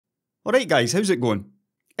Alright guys, how's it going?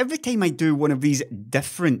 Every time I do one of these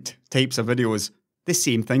different types of videos, the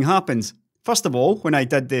same thing happens. First of all, when I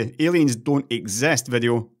did the Aliens Don't Exist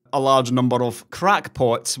video, a large number of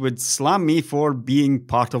crackpots would slam me for being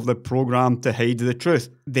part of the programme to hide the truth.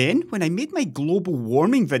 Then, when I made my global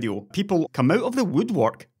warming video, people come out of the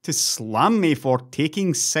woodwork to slam me for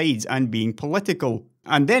taking sides and being political.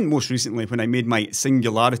 And then, most recently, when I made my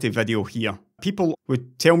singularity video here, people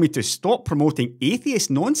would tell me to stop promoting atheist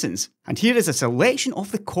nonsense. And here is a selection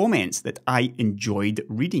of the comments that I enjoyed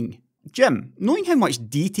reading. Jim, knowing how much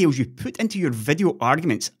details you put into your video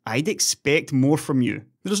arguments, I'd expect more from you.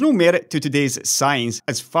 There is no merit to today's science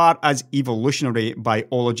as far as evolutionary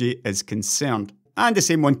biology is concerned. And the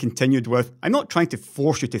same one continued with, I'm not trying to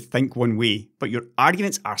force you to think one way, but your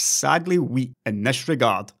arguments are sadly weak in this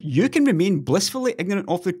regard. You can remain blissfully ignorant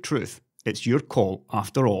of the truth. It's your call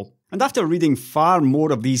after all. And after reading far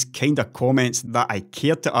more of these kind of comments that I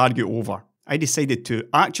cared to argue over, I decided to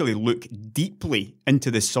actually look deeply into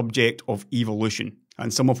the subject of evolution.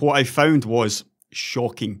 And some of what I found was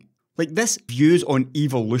shocking. Like this views on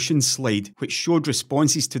evolution slide, which showed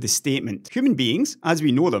responses to the statement, human beings, as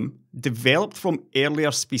we know them, developed from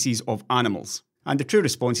earlier species of animals. And the true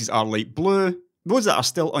responses are light blue, those that are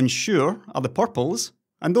still unsure are the purples,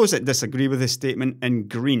 and those that disagree with this statement in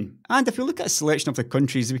green. And if we look at a selection of the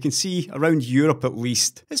countries, we can see around Europe at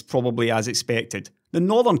least, it's probably as expected. The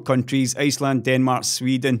northern countries, Iceland, Denmark,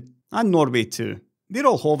 Sweden, and Norway too, they're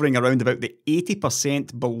all hovering around about the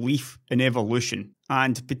 80% belief in evolution,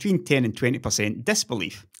 and between 10 and 20%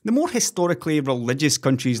 disbelief. The more historically religious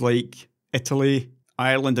countries like Italy,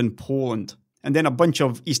 Ireland and Poland, and then a bunch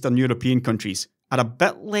of Eastern European countries, are a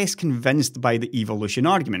bit less convinced by the evolution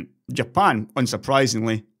argument. Japan,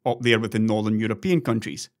 unsurprisingly, up there with the Northern European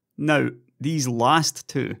countries. Now, these last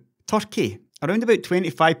two. Turkey, around about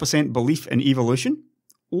 25% belief in evolution,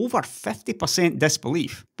 over 50%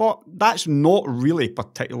 disbelief. But that's not really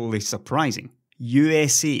particularly surprising.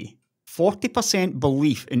 USA, 40%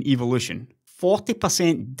 belief in evolution,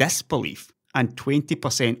 40% disbelief, and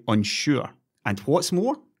 20% unsure. And what's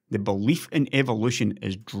more, the belief in evolution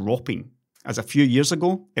is dropping. As a few years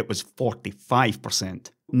ago, it was 45%.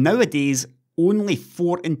 Nowadays, only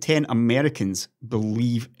 4 in 10 Americans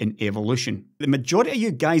believe in evolution. The majority of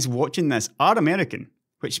you guys watching this are American,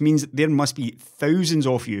 which means there must be thousands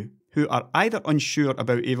of you who are either unsure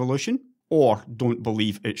about evolution or don't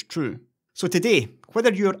believe it's true. So today,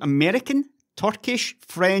 whether you're American, Turkish,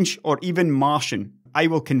 French, or even Martian, I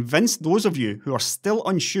will convince those of you who are still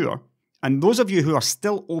unsure, and those of you who are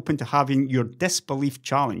still open to having your disbelief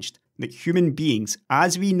challenged, that human beings,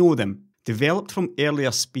 as we know them, developed from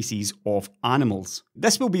earlier species of animals.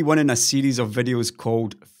 This will be one in a series of videos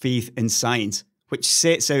called Faith in Science, which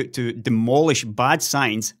sets out to demolish bad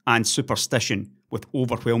science and superstition with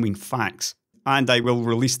overwhelming facts. And I will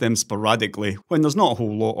release them sporadically when there's not a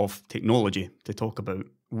whole lot of technology to talk about.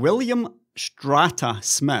 William Strata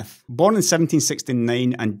Smith, born in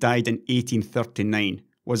 1769 and died in 1839,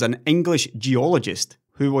 was an English geologist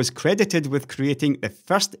who was credited with creating the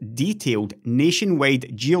first detailed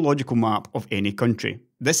nationwide geological map of any country.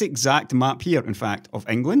 This exact map here, in fact, of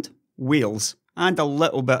England, Wales, and a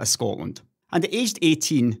little bit of Scotland. And at aged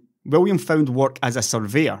 18, William found work as a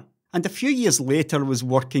surveyor, and a few years later was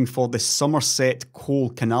working for the Somerset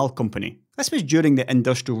Coal Canal Company. This was during the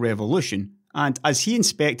Industrial Revolution, and as he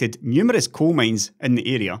inspected numerous coal mines in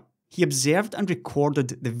the area, he observed and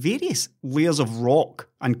recorded the various layers of rock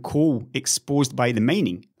and coal exposed by the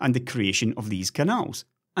mining and the creation of these canals.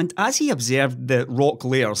 And as he observed the rock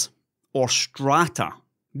layers, or strata,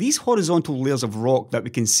 these horizontal layers of rock that we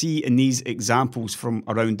can see in these examples from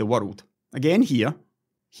around the world, again here,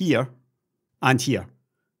 here, and here.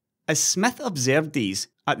 As Smith observed these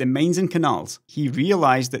at the mines and canals, he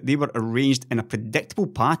realised that they were arranged in a predictable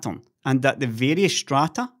pattern and that the various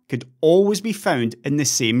strata could always be found in the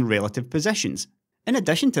same relative positions. In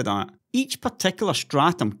addition to that, each particular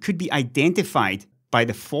stratum could be identified by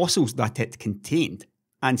the fossils that it contained.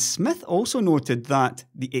 And Smith also noted that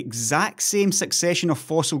the exact same succession of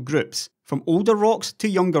fossil groups, from older rocks to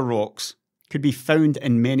younger rocks, could be found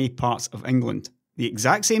in many parts of England. The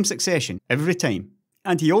exact same succession every time.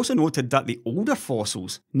 And he also noted that the older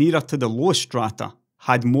fossils, nearer to the lowest strata,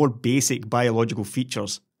 had more basic biological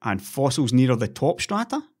features, and fossils nearer the top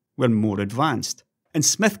strata were more advanced. And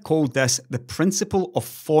Smith called this the principle of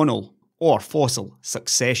faunal, or fossil,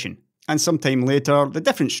 succession. And sometime later, the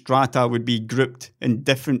different strata would be grouped in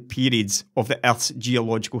different periods of the Earth's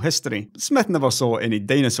geological history. Smith never saw any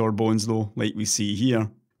dinosaur bones though, like we see here.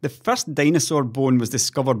 The first dinosaur bone was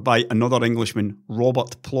discovered by another Englishman,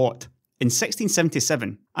 Robert Plot, in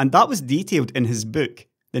 1677, and that was detailed in his book,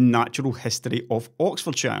 The Natural History of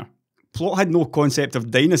Oxfordshire. Plot had no concept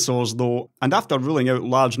of dinosaurs though, and after ruling out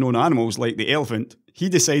large known animals like the elephant, he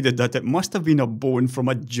decided that it must have been a bone from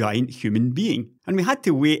a giant human being. And we had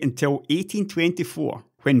to wait until 1824,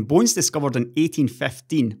 when bones discovered in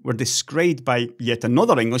 1815 were described by yet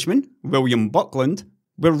another Englishman, William Buckland,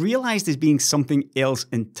 were realised as being something else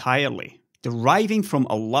entirely, deriving from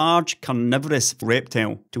a large carnivorous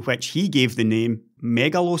reptile to which he gave the name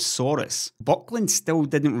Megalosaurus. Buckland still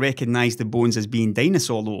didn't recognise the bones as being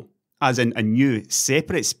dinosaur though, as in a new,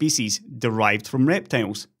 separate species derived from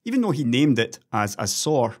reptiles, even though he named it as a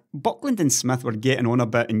saur. Buckland and Smith were getting on a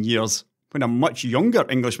bit in years when a much younger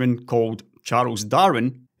Englishman called Charles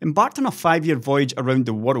Darwin embarked on a 5-year voyage around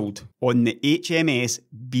the world on the HMS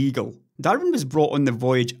Beagle. Darwin was brought on the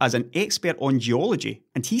voyage as an expert on geology,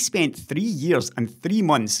 and he spent 3 years and 3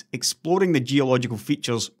 months exploring the geological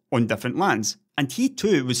features on different lands. And he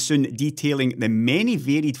too was soon detailing the many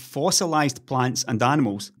varied fossilised plants and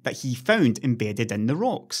animals that he found embedded in the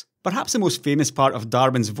rocks. Perhaps the most famous part of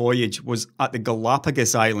Darwin's voyage was at the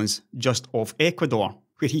Galapagos Islands just off Ecuador,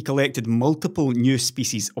 where he collected multiple new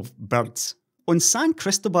species of birds. On San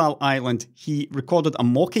Cristobal Island, he recorded a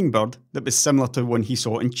mockingbird that was similar to one he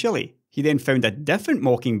saw in Chile. He then found a different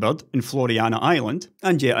mockingbird in Floriana Island,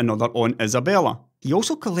 and yet another on Isabella. He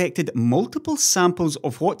also collected multiple samples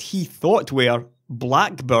of what he thought were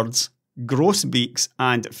blackbirds, grosbeaks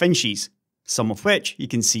and finches, some of which you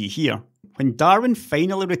can see here. When Darwin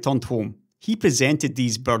finally returned home, he presented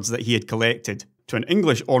these birds that he had collected to an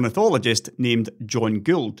English ornithologist named John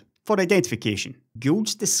Gould for identification.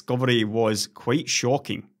 Gould's discovery was quite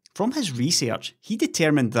shocking. From his research, he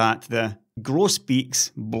determined that the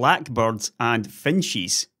grosbeaks, blackbirds and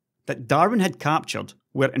finches that Darwin had captured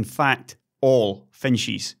were in fact all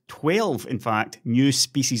finches. 12, in fact, new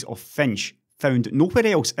species of finch found nowhere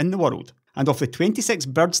else in the world. And of the 26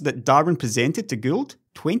 birds that Darwin presented to Gould,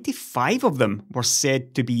 25 of them were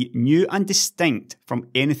said to be new and distinct from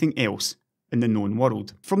anything else in the known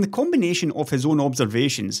world. From the combination of his own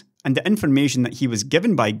observations and the information that he was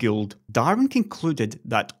given by Gould, Darwin concluded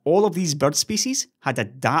that all of these bird species had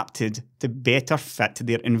adapted to better fit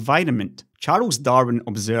their environment. Charles Darwin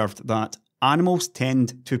observed that animals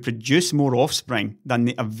tend to produce more offspring than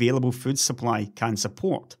the available food supply can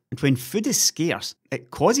support. And when food is scarce, it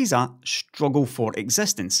causes a struggle for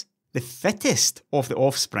existence. The fittest of the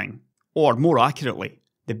offspring, or more accurately,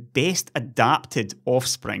 the best adapted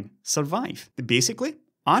offspring, survive. Basically,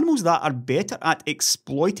 animals that are better at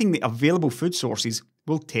exploiting the available food sources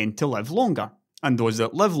will tend to live longer. And those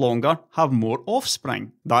that live longer have more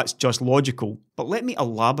offspring. That's just logical. But let me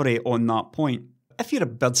elaborate on that point. If you're a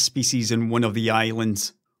bird species in one of the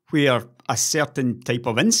islands where a certain type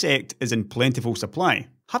of insect is in plentiful supply,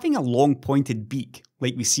 having a long pointed beak,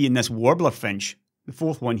 like we see in this warbler finch, the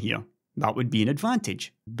fourth one here, that would be an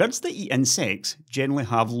advantage. Birds that eat insects generally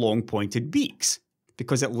have long pointed beaks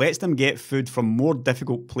because it lets them get food from more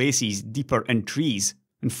difficult places deeper in trees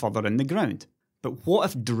and further in the ground. But what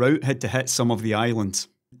if drought had to hit some of the islands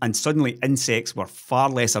and suddenly insects were far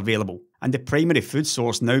less available and the primary food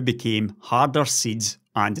source now became harder seeds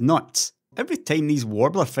and nuts? Every time these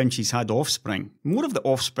warbler finches had offspring, more of the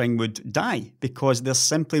offspring would die because there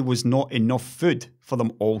simply was not enough food for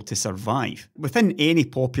them all to survive. Within any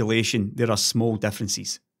population, there are small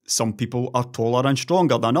differences. Some people are taller and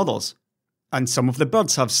stronger than others, and some of the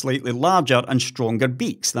birds have slightly larger and stronger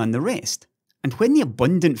beaks than the rest. And when the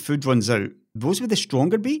abundant food runs out, those with the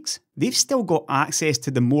stronger beaks, they've still got access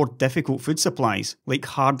to the more difficult food supplies, like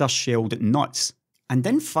harder shelled nuts. And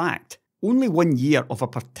in fact, only 1 year of a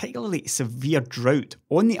particularly severe drought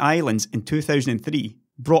on the islands in 2003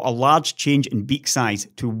 brought a large change in beak size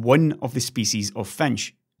to one of the species of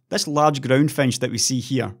finch. This large ground finch that we see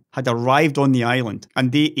here had arrived on the island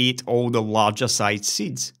and they ate all the larger sized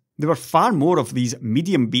seeds. There were far more of these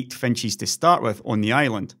medium-beaked finches to start with on the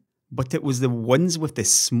island, but it was the ones with the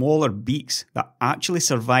smaller beaks that actually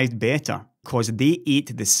survived better because they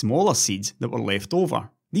ate the smaller seeds that were left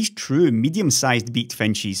over. These true medium-sized beaked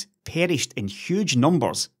finches perished in huge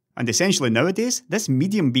numbers, and essentially nowadays, this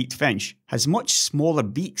medium-beaked finch has much smaller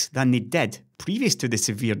beaks than they did previous to the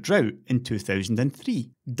severe drought in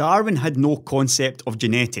 2003. Darwin had no concept of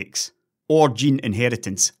genetics or gene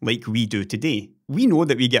inheritance like we do today. We know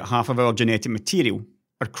that we get half of our genetic material,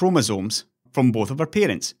 our chromosomes, from both of our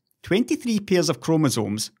parents. 23 pairs of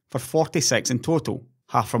chromosomes for 46 in total,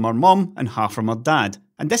 half from our mum and half from our dad.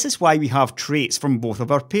 And this is why we have traits from both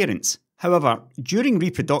of our parents. However, during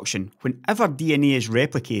reproduction, whenever DNA is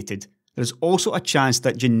replicated, there is also a chance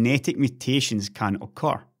that genetic mutations can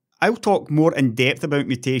occur. I'll talk more in depth about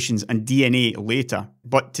mutations and DNA later,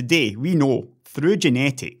 but today we know through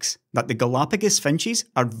genetics that the Galapagos finches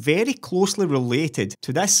are very closely related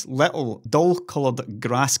to this little dull-coloured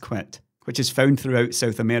grass quit, which is found throughout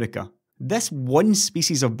South America. This one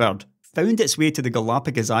species of bird found its way to the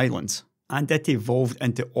Galapagos Islands, and it evolved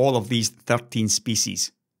into all of these 13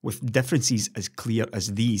 species, with differences as clear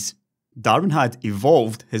as these. Darwin had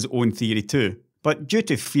evolved his own theory too, but due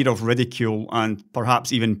to fear of ridicule and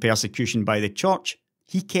perhaps even persecution by the church,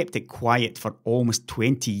 he kept it quiet for almost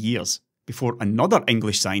 20 years before another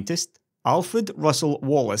English scientist, Alfred Russel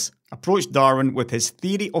Wallace, approached Darwin with his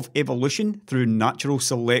theory of evolution through natural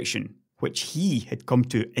selection, which he had come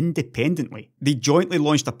to independently. They jointly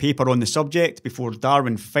launched a paper on the subject before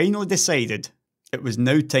Darwin finally decided it was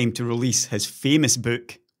now time to release his famous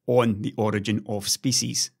book on the origin of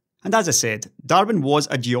species. And as I said, Darwin was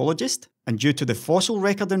a geologist, and due to the fossil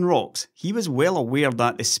record in rocks, he was well aware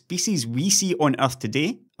that the species we see on Earth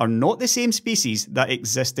today are not the same species that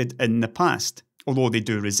existed in the past, although they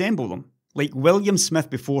do resemble them. Like William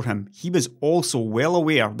Smith before him, he was also well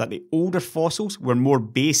aware that the older fossils were more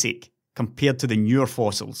basic compared to the newer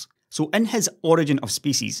fossils. So in his Origin of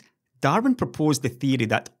Species, Darwin proposed the theory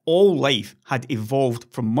that all life had evolved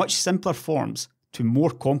from much simpler forms to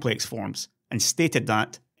more complex forms, and stated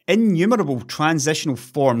that innumerable transitional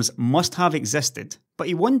forms must have existed, but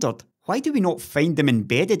he wondered, why do we not find them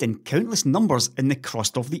embedded in countless numbers in the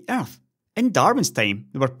crust of the Earth? In Darwin's time,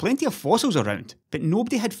 there were plenty of fossils around, but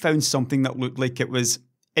nobody had found something that looked like it was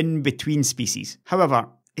in between species. However,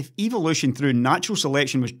 if evolution through natural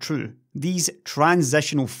selection was true, these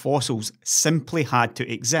transitional fossils simply had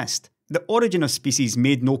to exist. The Origin of Species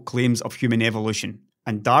made no claims of human evolution,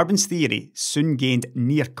 and Darwin's theory soon gained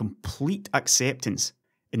near complete acceptance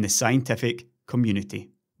in the scientific community.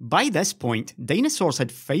 By this point, dinosaurs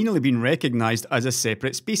had finally been recognised as a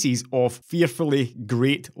separate species of fearfully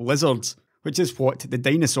great lizards, which is what the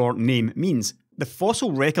dinosaur name means. The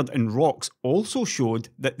fossil record in rocks also showed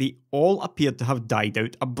that they all appeared to have died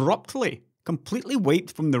out abruptly, completely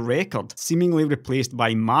wiped from the record, seemingly replaced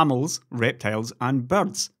by mammals, reptiles and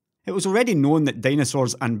birds. It was already known that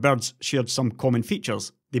dinosaurs and birds shared some common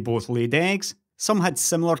features. They both laid eggs, some had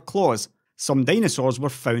similar claws, some dinosaurs were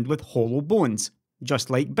found with hollow bones, just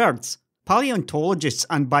like birds. Paleontologists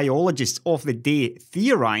and biologists of the day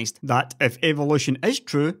theorised that if evolution is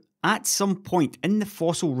true, at some point in the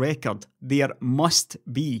fossil record there must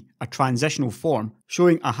be a transitional form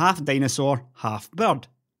showing a half dinosaur, half bird.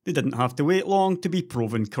 They didn't have to wait long to be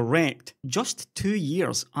proven correct. Just 2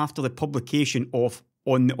 years after the publication of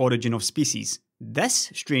On the Origin of Species,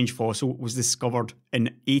 this strange fossil was discovered in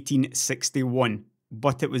 1861.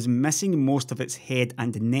 But it was missing most of its head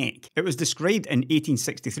and neck. It was described in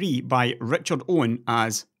 1863 by Richard Owen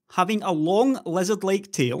as having a long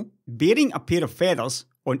lizard-like tail, bearing a pair of feathers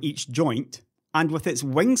on each joint, and with its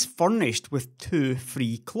wings furnished with 2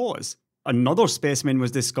 free claws. Another specimen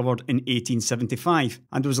was discovered in 1875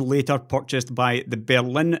 and was later purchased by the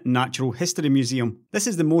Berlin Natural History Museum. This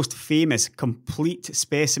is the most famous complete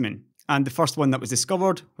specimen, and the first one that was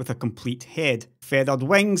discovered with a complete head. Feathered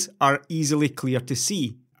wings are easily clear to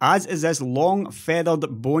see, as is this long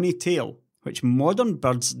feathered bony tail, which modern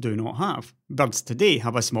birds do not have. Birds today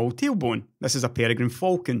have a small tailbone. This is a peregrine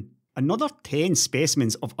falcon. Another 10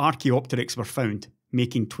 specimens of Archaeopteryx were found,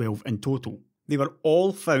 making 12 in total. They were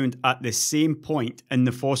all found at the same point in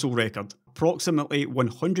the fossil record, approximately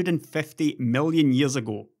 150 million years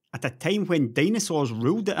ago, at a time when dinosaurs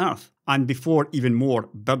ruled the earth, and before even more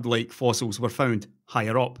bird-like fossils were found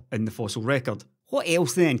higher up in the fossil record. What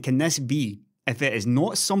else then can this be if it is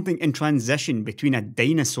not something in transition between a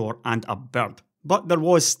dinosaur and a bird? But there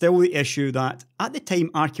was still the issue that at the time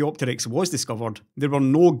Archaeopteryx was discovered, there were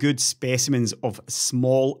no good specimens of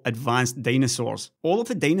small advanced dinosaurs. All of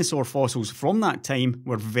the dinosaur fossils from that time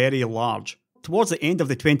were very large. Towards the end of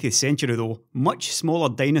the 20th century though, much smaller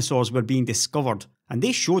dinosaurs were being discovered, and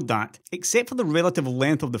they showed that, except for the relative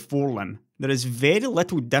length of the forelimb, there is very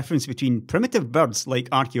little difference between primitive birds like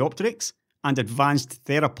Archaeopteryx and advanced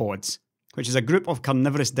theropods, which is a group of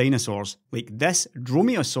carnivorous dinosaurs like this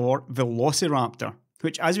dromaeosaur velociraptor,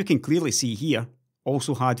 which as we can clearly see here,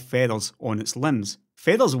 also had feathers on its limbs.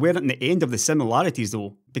 Feathers weren't the end of the similarities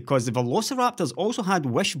though, because the velociraptors also had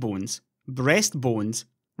wishbones, breastbones,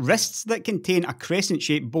 wrists that contain a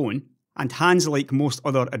crescent-shaped bone, and hands like most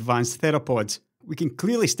other advanced theropods. We can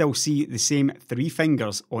clearly still see the same 3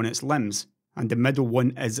 fingers on its limbs, and the middle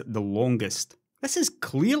one is the longest. This is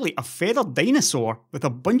clearly a feathered dinosaur with a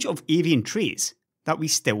bunch of avian traits that we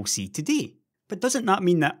still see today. But doesn't that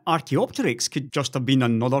mean that Archaeopteryx could just have been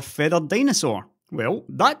another feathered dinosaur? Well,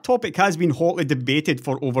 that topic has been hotly debated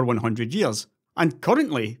for over 100 years, And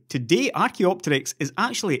currently, today Archaeopteryx is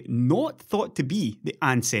actually not thought to be the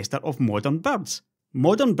ancestor of modern birds.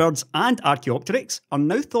 Modern birds and Archaeopteryx are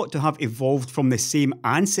now thought to have evolved from the same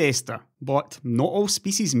ancestor, but not all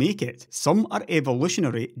species make it. Some are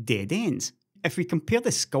evolutionary dead ends. If we compare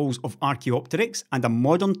the skulls of Archaeopteryx and a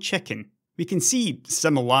modern chicken, we can see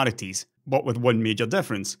similarities, but with one major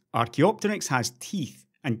difference. Archaeopteryx has teeth,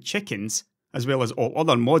 and chickens, as well as all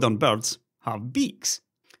other modern birds, have beaks.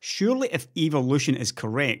 Surely if evolution is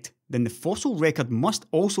correct, then the fossil record must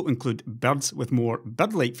also include birds with more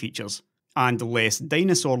bird-like features and less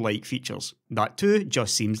dinosaur-like features. That too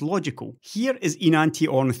just seems logical. Here is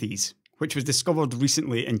Enantiornithes, which was discovered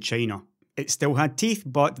recently in China. It still had teeth,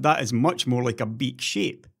 but that is much more like a beak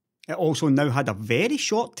shape. It also now had a very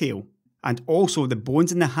short tail, and also the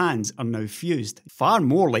bones in the hands are now fused, far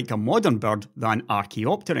more like a modern bird than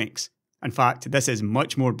Archaeopteryx. In fact, this is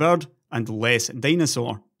much more bird and less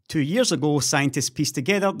dinosaur. 2 years ago, scientists pieced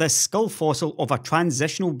together this skull fossil of a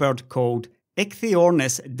transitional bird called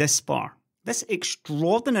Ichthyornis dispar. This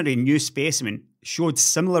extraordinary new specimen showed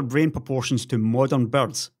similar brain proportions to modern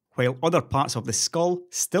birds, while other parts of the skull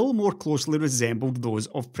still more closely resembled those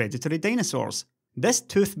of predatory dinosaurs. This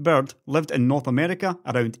toothed bird lived in North America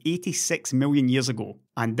around 86 million years ago,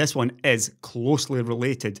 and this one is closely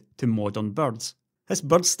related to modern birds. This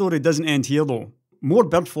bird story doesn't end here though. More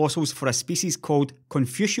bird fossils for a species called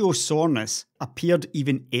Confuciusornis appeared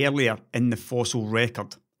even earlier in the fossil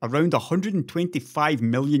record, around 125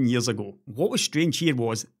 million years ago. What was strange here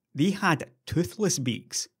was they had toothless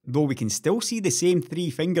beaks, though we can still see the same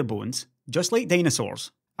 3 finger bones, just like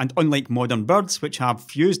dinosaurs. And unlike modern birds, which have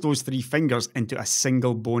fused those 3 fingers into a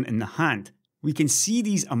single bone in the hand, we can see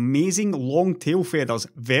these amazing long tail feathers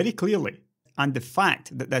very clearly. And the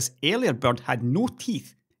fact that this earlier bird had no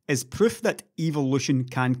teeth is proof that evolution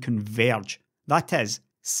can converge. That is,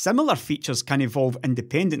 similar features can evolve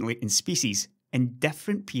independently in species in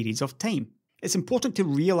different periods of time. It's important to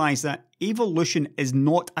realise that evolution is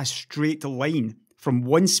not a straight line from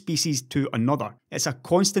one species to another. It's a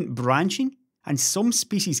constant branching, and some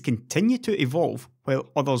species continue to evolve while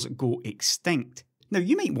others go extinct. Now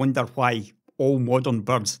you might wonder why all modern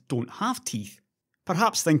birds don't have teeth,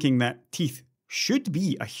 perhaps thinking that teeth should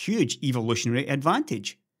be a huge evolutionary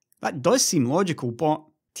advantage. That does seem logical, but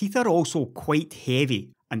teeth are also quite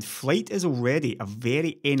heavy, and flight is already a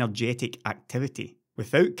very energetic activity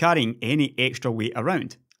without carrying any extra weight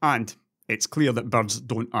around. And it's clear that birds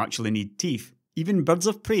don't actually need teeth. Even birds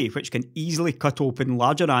of prey, which can easily cut open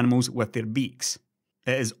larger animals with their beaks.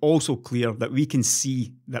 It is also clear that we can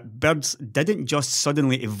see that birds didn't just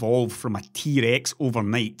suddenly evolve from a T-Rex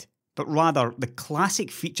overnight, but rather the classic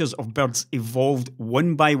features of birds evolved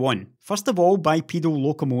one by one. First of all, bipedal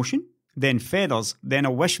locomotion, then feathers, then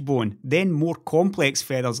a wishbone, then more complex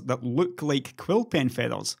feathers that look like quill pen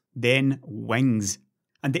feathers, then wings.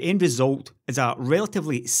 And the end result is a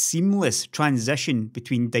relatively seamless transition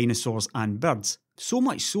between dinosaurs and birds, so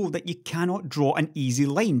much so that you cannot draw an easy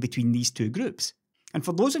line between these two groups. And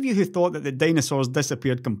for those of you who thought that the dinosaurs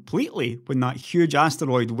disappeared completely when that huge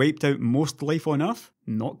asteroid wiped out most life on Earth,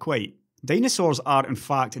 not quite. Dinosaurs are in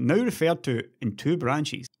fact now referred to in 2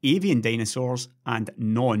 branches, avian dinosaurs and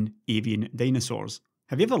non-avian dinosaurs.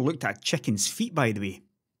 Have you ever looked at a chicken's feet, by the way?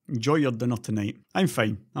 Enjoy your dinner tonight. I'm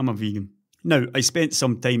fine, I'm a vegan. Now, I spent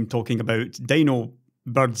some time talking about dino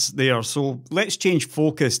birds there, so let's change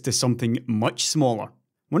focus to something much smaller.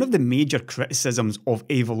 One of the major criticisms of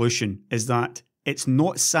evolution is that it's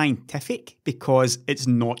not scientific because it's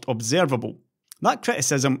not observable. That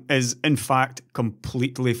criticism is, in fact,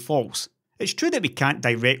 completely false. It's true that we can't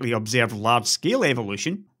directly observe large-scale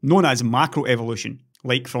evolution, known as macroevolution,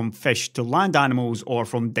 like from fish to land animals or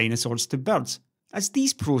from dinosaurs to birds, as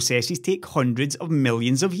these processes take hundreds of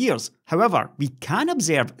millions of years. However, we can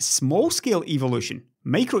observe small-scale evolution,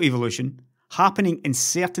 microevolution, happening in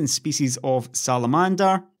certain species of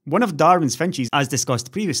salamander, one of Darwin's finches as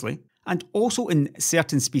discussed previously, and also in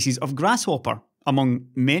certain species of grasshopper, among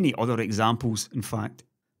many other examples in fact.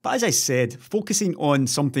 But as I said, focusing on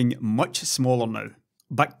something much smaller now.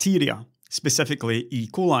 Bacteria, specifically E.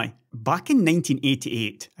 coli. Back in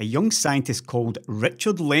 1988, a young scientist called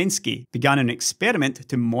Richard Lenski began an experiment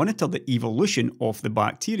to monitor the evolution of the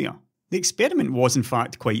bacteria. The experiment was in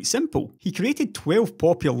fact quite simple. He created 12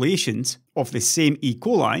 populations of the same E.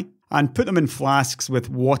 coli and put them in flasks with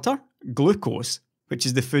water, glucose, which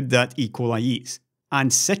is the food that E. coli eats,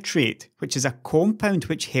 and citrate, which is a compound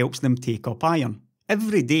which helps them take up iron.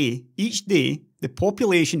 Every day, each day, the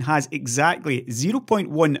population has exactly 0.1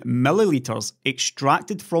 millilitres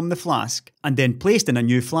extracted from the flask and then placed in a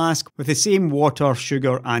new flask with the same water,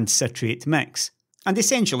 sugar and citrate mix. And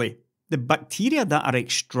essentially, The bacteria that are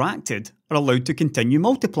extracted are allowed to continue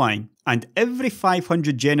multiplying, and every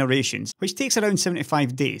 500 generations, which takes around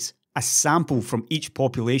 75 days, a sample from each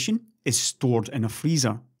population is stored in a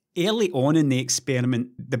freezer. Early on in the experiment,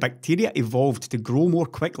 the bacteria evolved to grow more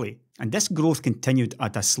quickly, and this growth continued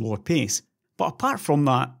at a slower pace. But apart from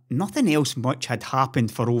that, nothing else much had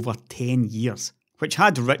happened for over 10 years, which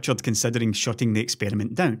had Richard considering shutting the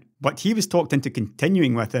experiment down. But he was talked into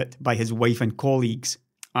continuing with it by his wife and colleagues,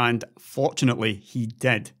 and fortunately he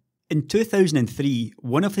did. In 2003,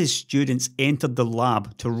 one of his students entered the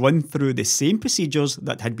lab to run through the same procedures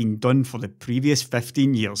that had been done for the previous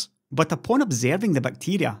 15 years. But upon observing the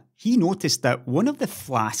bacteria, he noticed that one of the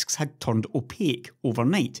flasks had turned opaque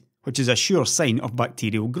overnight, which is a sure sign of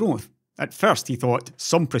bacterial growth. At first he thought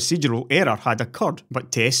some procedural error had occurred, but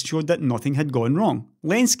tests showed that nothing had gone wrong.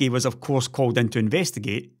 Lenski was of course called in to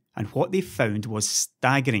investigate, and what they found was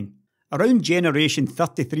staggering. Around generation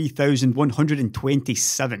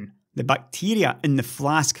 33,127, the bacteria in the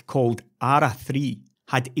flask called ARA3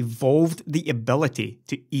 had evolved the ability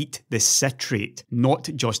to eat the citrate, not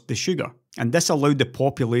just the sugar. And this allowed the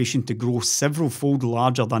population to grow several-fold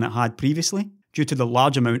larger than it had previously, due to the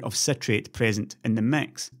large amount of citrate present in the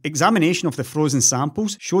mix. Examination of the frozen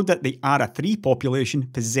samples showed that the ARA3 population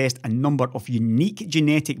possessed a number of unique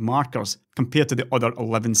genetic markers compared to the other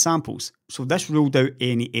 11 samples, so this ruled out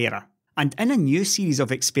any error. And in a new series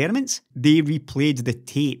of experiments, they replayed the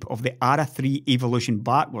tape of the ARA3 evolution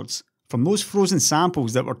backwards from those frozen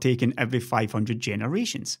samples that were taken every 500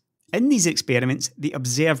 generations. In these experiments, they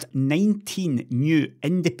observed 19 new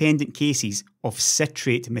independent cases of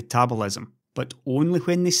citrate metabolism, but only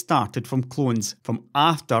when they started from clones from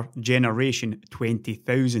after generation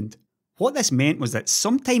 20,000. What this meant was that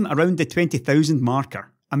sometime around the 20,000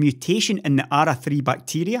 marker, a mutation in the ARA3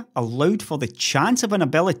 bacteria allowed for the chance of an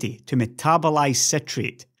ability to metabolize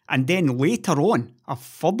citrate, and then later on, a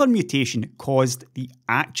further mutation caused the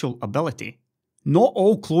actual ability. Not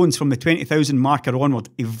all clones from the 20,000 marker onward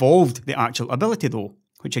evolved the actual ability though,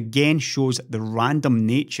 which again shows the random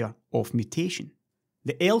nature of mutation.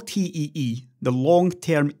 The LTEE, the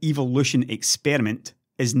long-term evolution experiment,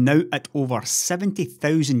 is now at over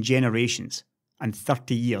 70,000 generations and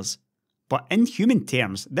 30 years. But in human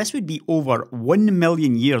terms, this would be over 1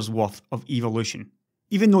 million years worth of evolution.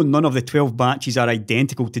 Even though none of the 12 batches are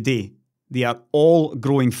identical today, they are all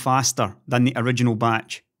growing faster than the original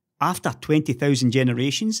batch. After 20,000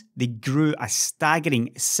 generations, they grew a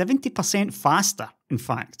staggering 70% faster, in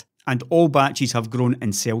fact, and all batches have grown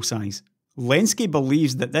in cell size. Lenski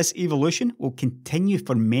believes that this evolution will continue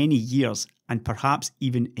for many years and perhaps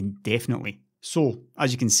even indefinitely. So,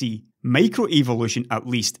 as you can see, microevolution at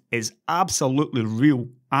least is absolutely real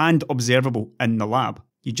and observable in the lab.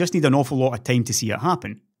 You just need an awful lot of time to see it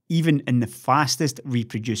happen, even in the fastest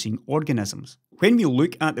reproducing organisms. When we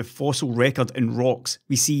look at the fossil record in rocks,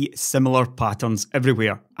 we see similar patterns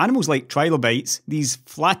everywhere. Animals like trilobites, these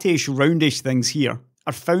flattish, roundish things here,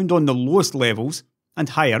 are found on the lowest levels, and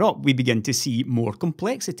higher up we begin to see more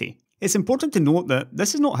complexity. It's important to note that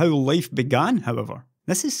this is not how life began, however.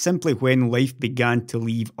 This is simply when life began to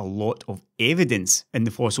leave a lot of evidence in the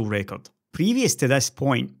fossil record. Previous to this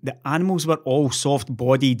point, the animals were all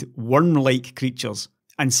soft-bodied, worm-like creatures,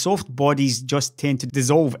 and soft bodies just tend to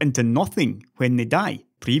dissolve into nothing when they die.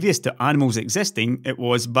 Previous to animals existing, it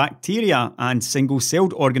was bacteria and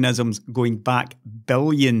single-celled organisms going back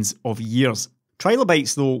billions of years.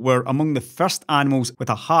 Trilobites, though, were among the first animals with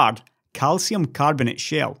a hard calcium carbonate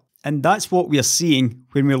shell, and that's what we're seeing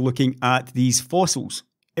when we're looking at these fossils.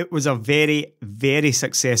 It was a very, very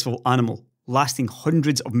successful animal, lasting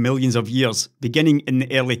hundreds of millions of years, beginning in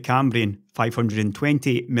the early Cambrian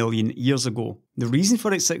 520 million years ago. The reason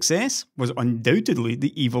for its success was undoubtedly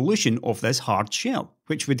the evolution of this hard shell,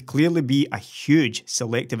 which would clearly be a huge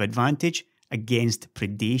selective advantage against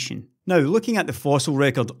predation. Now, looking at the fossil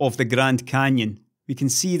record of the Grand Canyon, we can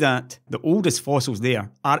see that the oldest fossils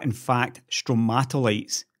there are in fact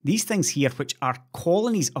stromatolites. These things here, which are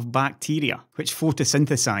colonies of bacteria which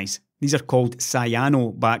photosynthesize. These are called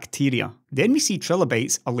cyanobacteria. Then we see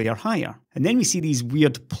trilobites a layer higher. And then we see these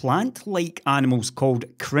weird plant-like animals called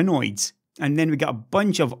crinoids. And then we get a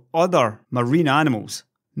bunch of other marine animals.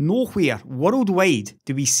 Nowhere worldwide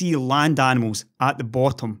do we see land animals at the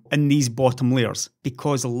bottom in these bottom layers,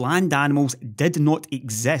 because land animals did not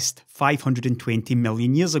exist 520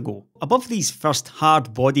 million years ago. Above these first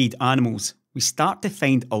hard-bodied animals, we start to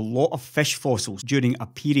find a lot of fish fossils during a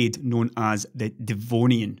period known as the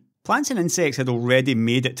Devonian. Plants and insects had already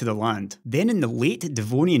made it to the land. Then in the late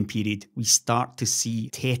Devonian period, we start to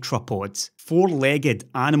see tetrapods, four-legged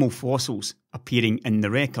animal fossils appearing in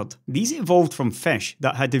the record. These evolved from fish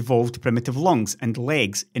that had evolved primitive lungs and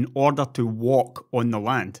legs in order to walk on the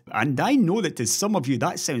land. And I know that to some of you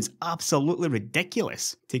that sounds absolutely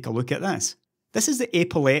ridiculous. Take a look at this. This is the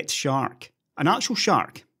epaulette shark, an actual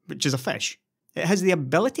shark, which is a fish. It has the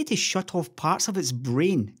ability to shut off parts of its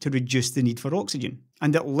brain to reduce the need for oxygen.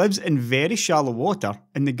 And it lives in very shallow water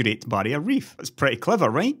in the Great Barrier Reef. It's pretty clever,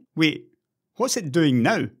 right? Wait, what's it doing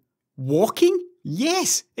now? Walking?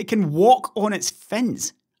 Yes, it can walk on its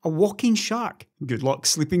fins. A walking shark. Good luck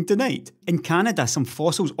sleeping tonight. In Canada, some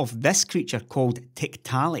fossils of this creature called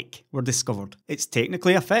Tiktaalik were discovered. It's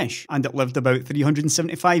technically a fish, and it lived about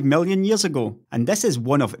 375 million years ago. And this is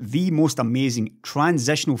one of the most amazing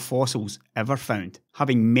transitional fossils ever found,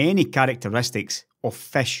 having many characteristics of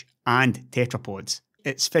fish and tetrapods.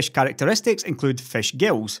 Its fish characteristics include fish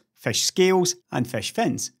gills, fish scales, and fish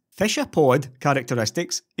fins. Fishapod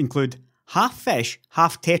characteristics include half fish,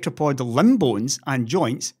 half tetrapod limb bones and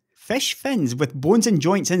joints, fish fins with bones and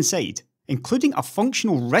joints inside, including a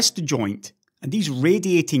functional wrist joint, and these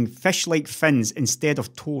radiating fish-like fins instead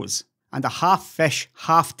of toes, and a half fish,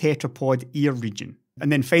 half tetrapod ear region.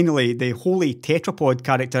 And then finally, the wholly tetrapod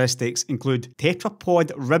characteristics include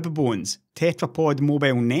tetrapod rib bones, tetrapod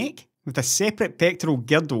mobile neck, with a separate pectoral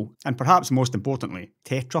girdle, and perhaps most importantly,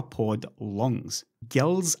 tetrapod lungs.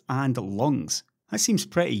 Gills and lungs. That seems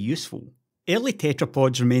pretty useful. Early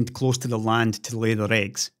tetrapods remained close to the land to lay their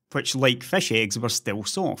eggs, which, like fish eggs, were still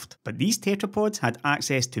soft. But these tetrapods had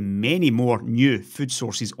access to many more new food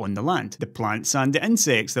sources on the land, the plants and the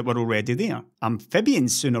insects that were already there.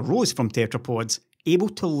 Amphibians soon arose from tetrapods, able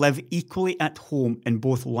to live equally at home in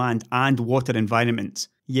both land and water environments,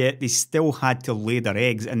 yet they still had to lay their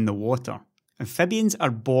eggs in the water. Amphibians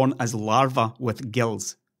are born as larvae with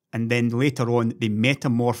gills, and then later on they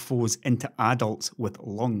metamorphose into adults with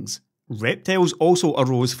lungs. Reptiles also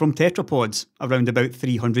arose from tetrapods around about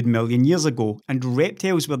 300 million years ago, and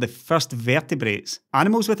reptiles were the first vertebrates,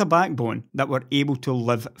 animals with a backbone that were able to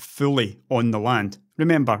live fully on the land.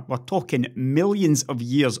 Remember, we're talking millions of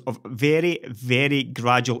years of very, very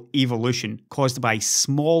gradual evolution caused by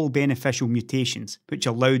small beneficial mutations, which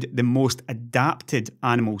allowed the most adapted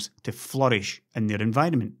animals to flourish in their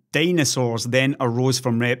environment. Dinosaurs then arose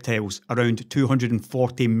from reptiles around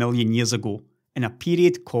 240 million years ago, in a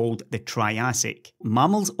period called the Triassic.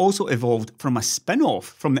 Mammals also evolved from a spin-off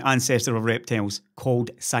from the ancestor of reptiles called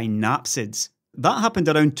synapsids. That happened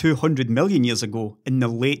around 200 million years ago in the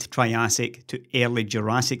late Triassic to early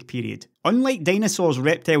Jurassic period. Unlike dinosaurs,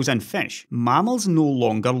 reptiles and fish, mammals no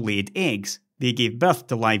longer laid eggs. They gave birth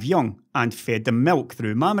to live young and fed them milk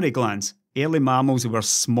through mammary glands. Early mammals were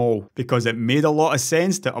small because it made a lot of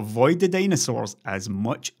sense to avoid the dinosaurs as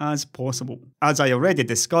much as possible. As I already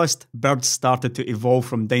discussed, birds started to evolve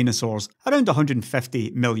from dinosaurs around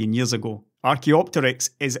 150 million years ago.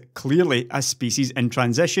 Archaeopteryx is clearly a species in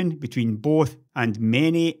transition between both, and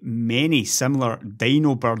many similar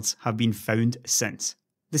dino birds have been found since.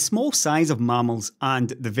 The small size of mammals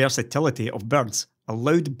and the versatility of birds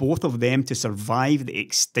allowed both of them to survive the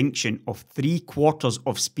extinction of 3/4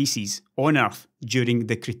 of species on Earth during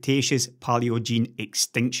the Cretaceous-Paleogene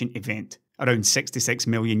extinction event around 66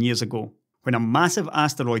 million years ago, when a massive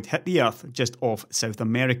asteroid hit the Earth just off South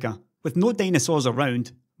America. With no dinosaurs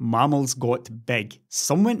around, mammals got big.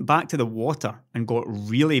 Some went back to the water and got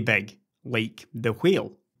really big, like the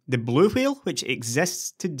whale. The blue whale, which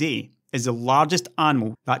exists today, is the largest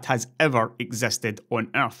animal that has ever existed on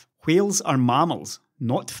Earth. Whales are mammals,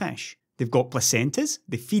 not fish. They've got placentas,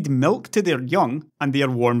 they feed milk to their young, and they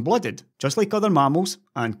are warm-blooded, just like other mammals,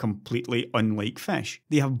 and completely unlike fish.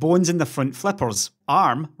 They have bones in the front flippers,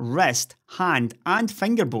 arm, wrist, hand, and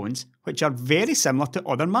finger bones, which are very similar to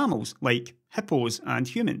other mammals, like hippos and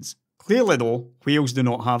humans. Clearly though, whales do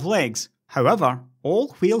not have legs. However,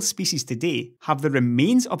 all whale species today have the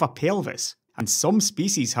remains of a pelvis, and some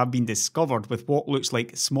species have been discovered with what looks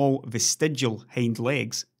like small vestigial hind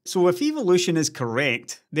legs. So if evolution is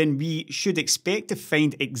correct, then we should expect to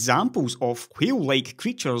find examples of whale-like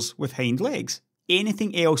creatures with hind legs.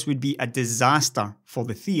 Anything else would be a disaster for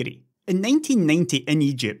the theory. In 1990 in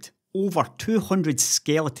Egypt, over 200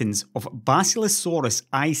 skeletons of Basilosaurus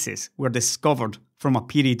isis were discovered from a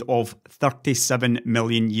period of 37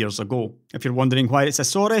 million years ago. If you're wondering why it's a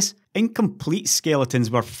saurus, incomplete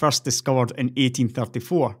skeletons were first discovered in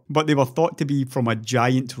 1834, but they were thought to be from a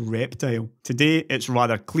giant reptile. Today, it's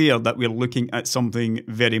rather clear that we're looking at something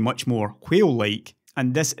very much more whale-like,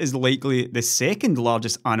 and this is likely the second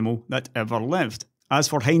largest animal that ever lived. As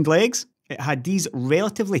for hind legs, it had these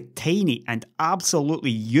relatively tiny and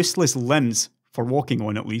absolutely useless limbs, for walking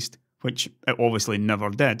on at least, which it obviously never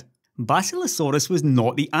did. Basilosaurus was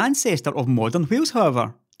not the ancestor of modern whales,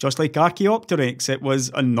 however. Just like Archaeopteryx, it was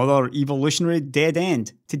another evolutionary dead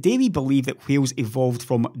end. Today we believe that whales evolved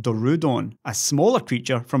from Dorudon, a smaller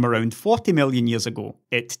creature from around 40 million years ago.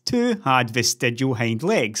 It too had vestigial hind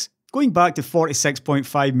legs. Going back to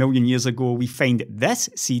 46.5 million years ago, we find this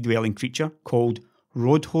sea-dwelling creature called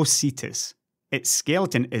Rodhocetus. Its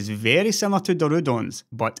skeleton is very similar to Dorudon's,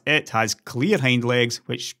 but it has clear hind legs,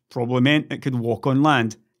 which probably meant it could walk on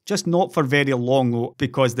land. Just not for very long though,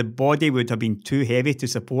 because the body would have been too heavy to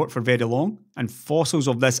support for very long, and fossils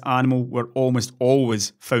of this animal were almost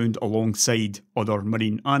always found alongside other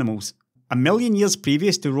marine animals. 1 million years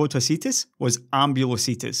previous to Rodhocetus was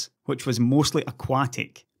Ambulocetus, which was mostly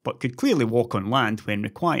aquatic, but could clearly walk on land when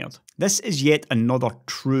required. This is yet another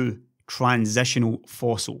true transitional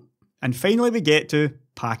fossil. And finally we get to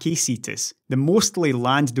Pachycetus, the mostly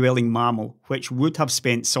land-dwelling mammal which would have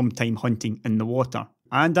spent some time hunting in the water.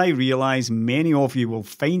 And I realise many of you will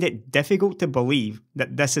find it difficult to believe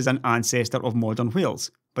that this is an ancestor of modern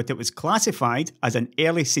whales, but it was classified as an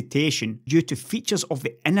early cetacean due to features of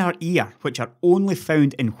the inner ear which are only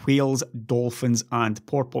found in whales, dolphins and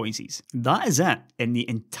porpoises. That is it in the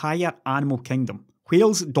entire animal kingdom.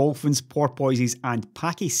 Whales, dolphins, porpoises and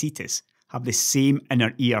Pachycetus have the same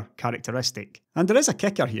inner ear characteristic. And there is a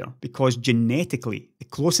kicker here, because genetically the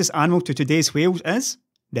closest animal to today's whales is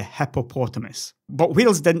the hippopotamus. But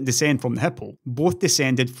whales didn't descend from the hippo, both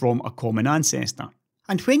descended from a common ancestor.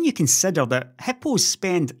 And when you consider that hippos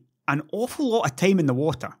spend an awful lot of time in the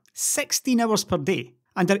water, 16 hours per day,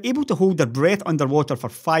 and are able to hold their breath underwater for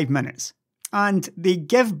 5 minutes, and they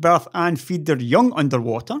give birth and feed their young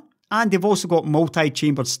underwater, and they've also got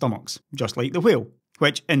multi-chambered stomachs, just like the whale,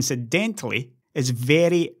 which incidentally is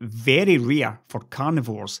very, very rare for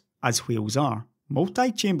carnivores, as whales are.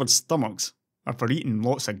 Multi-chambered stomachs are for eating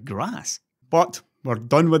lots of grass. But we're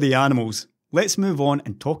done with the animals. Let's move on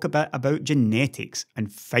and talk a bit about genetics,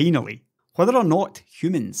 and finally, whether or not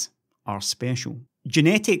humans are special.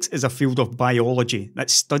 Genetics is a field of biology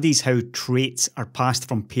that studies how traits are passed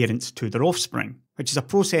from parents to their offspring, which is a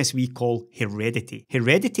process we call heredity.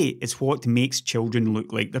 Heredity is what makes children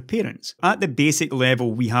look like their parents. At the basic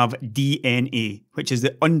level, we have DNA, which is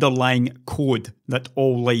the underlying code that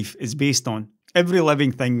all life is based on. Every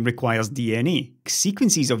living thing requires DNA.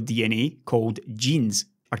 Sequences of DNA, called genes,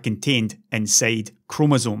 are contained inside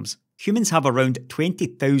chromosomes. Humans have around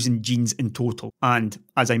 20,000 genes in total, and,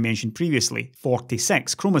 as I mentioned previously,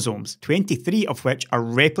 46 chromosomes, 23 of which are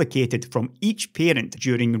replicated from each parent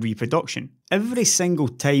during reproduction. Every single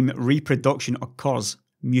time reproduction occurs,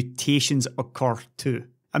 mutations occur too.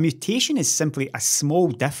 A mutation is simply a small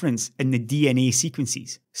difference in the DNA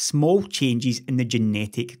sequences, small changes in the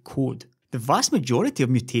genetic code. The vast majority of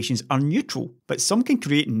mutations are neutral, but some can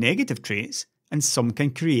create negative traits and some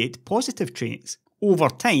can create positive traits. Over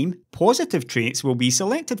time, positive traits will be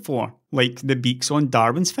selected for, like the beaks on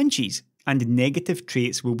Darwin's finches, and negative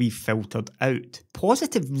traits will be filtered out.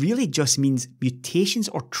 Positive really just means mutations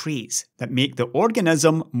or traits that make the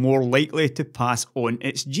organism more likely to pass on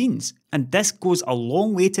its genes. And this goes a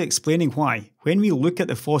long way to explaining why, when we look at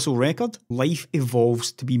the fossil record, life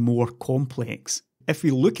evolves to be more complex. If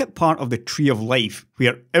we look at part of the tree of life,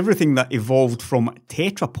 where everything that evolved from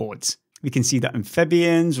tetrapods, we can see that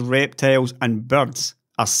amphibians, reptiles and birds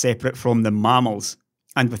are separate from the mammals.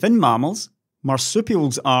 And within mammals,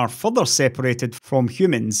 marsupials are further separated from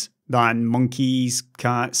humans than monkeys,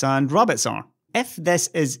 cats and rabbits are. If this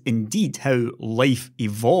is indeed how life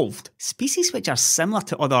evolved, species which are similar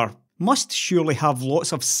to other must surely have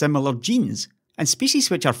lots of similar genes, and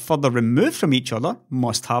species which are further removed from each other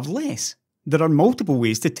must have less. There are multiple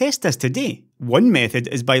ways to test this today. One method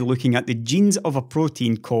is by looking at the genes of a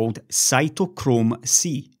protein called cytochrome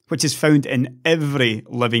C, which is found in every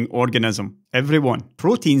living organism. Everyone.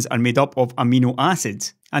 Proteins are made up of amino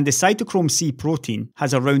acids, and the cytochrome C protein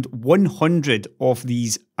has around 100 of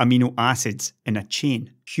these amino acids in a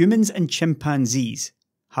chain. Humans and chimpanzees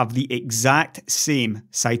have the exact same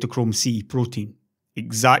cytochrome C protein.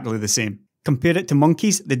 Exactly the same. Compare it to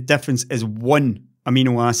monkeys, the difference is 1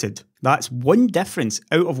 amino acid. That's one difference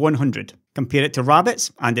out of 100. Compare it to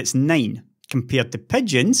rabbits, and it's 9. Compared to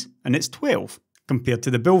pigeons, and it's 12. Compared to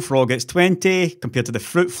the bullfrog, it's 20. Compared to the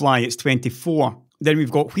fruit fly, it's 24. Then we've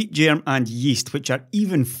got wheat germ and yeast, which are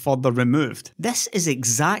even further removed. This is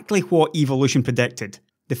exactly what evolution predicted.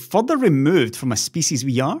 The further removed from a species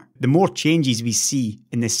we are, the more changes we see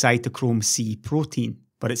in the cytochrome C protein.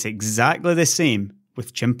 But it's exactly the same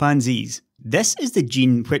with chimpanzees. This is the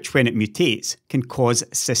gene which, when it mutates, can cause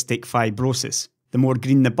cystic fibrosis. The more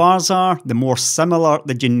green the bars are, the more similar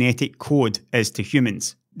the genetic code is to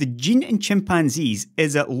humans. The gene in chimpanzees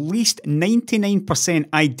is at least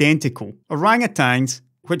 99% identical. Orangutans,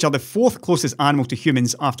 which are the fourth closest animal to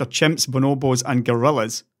humans after chimps, bonobos and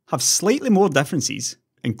gorillas, have slightly more differences,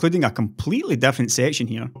 including a completely different section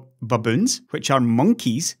here. Baboons, which are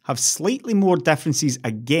monkeys, have slightly more differences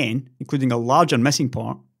again, including a larger missing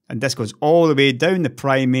part. And this goes all the way down the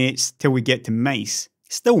primates till we get to mice.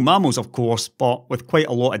 Still mammals, of course, but with quite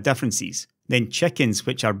a lot of differences. Then chickens,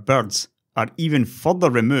 which are birds, are even further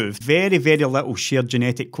removed. Very, very little shared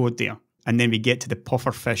genetic code there. And then we get to the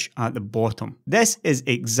pufferfish at the bottom. This is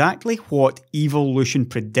exactly what evolution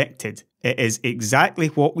predicted. It is exactly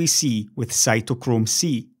what we see with cytochrome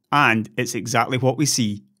C. And it's exactly what we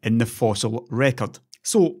see in the fossil record.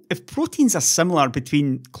 So, if proteins are similar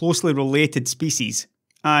between closely related species,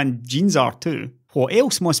 and genes are too, what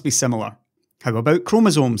else must be similar? How about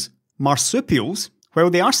chromosomes? Marsupials,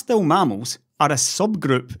 while they are still mammals, are a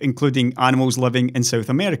subgroup including animals living in South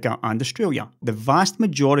America and Australia. The vast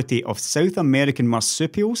majority of South American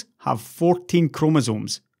marsupials have 14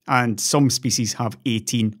 chromosomes, and some species have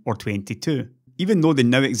 18 or 22. Even though they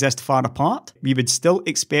now exist far apart, we would still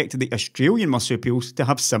expect the Australian marsupials to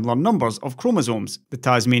have similar numbers of chromosomes. The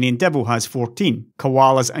Tasmanian devil has 14,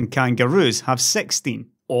 koalas and kangaroos have 16.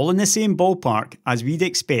 All in the same ballpark as we'd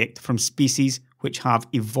expect from species which have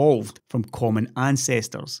evolved from common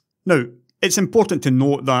ancestors. Now, it's important to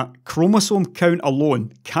note that chromosome count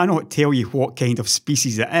alone cannot tell you what kind of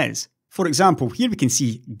species it is. For example, here we can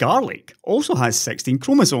see garlic also has 16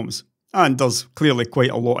 chromosomes, and there's clearly quite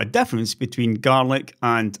a lot of difference between garlic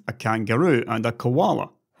and a kangaroo and a koala.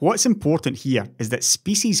 What's important here is that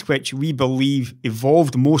species which we believe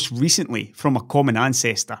evolved most recently from a common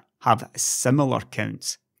ancestor have similar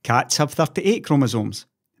counts. Cats have 38 chromosomes,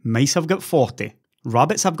 mice have got 40,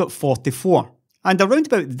 rabbits have got 44, and around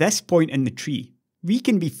about this point in the tree, we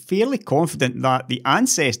can be fairly confident that the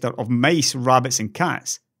ancestor of mice, rabbits and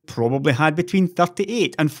cats probably had between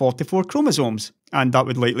 38 and 44 chromosomes, and that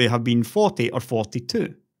would likely have been 40 or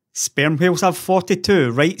 42. Sperm whales have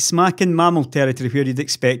 42, right smack in mammal territory where you'd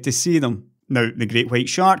expect to see them. Now, the great white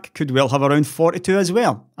shark could well have around 42 as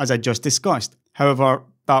well, as I just discussed. However,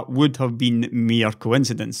 that would have been mere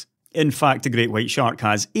coincidence. In fact, the great white shark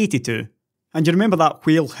has 82. And you remember that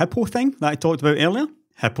whale hippo thing that I talked about earlier?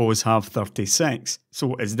 Hippos have 36.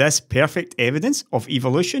 So is this perfect evidence of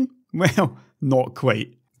evolution? Well, not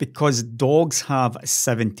quite. Because dogs have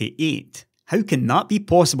 78. How can that be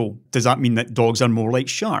possible? Does that mean that dogs are more like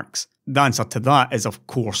sharks? The answer to that is of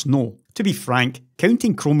course no. To be frank,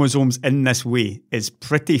 counting chromosomes in this way is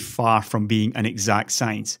pretty far from being an exact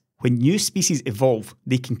science. When new species evolve,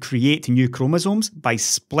 they can create new chromosomes by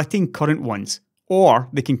splitting current ones, or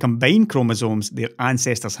they can combine chromosomes their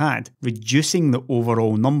ancestors had, reducing the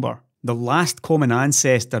overall number. The last common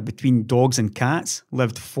ancestor between dogs and cats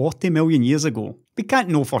lived 40 million years ago. We can't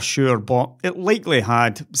know for sure, but it likely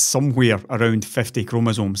had somewhere around 50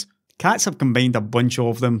 chromosomes. Cats have combined a bunch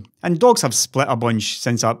of them, and dogs have split a bunch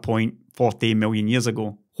since that point 40 million years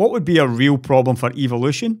ago. What would be a real problem for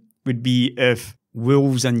evolution would be if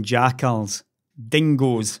wolves and jackals,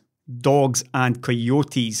 dingoes, dogs and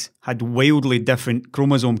coyotes had wildly different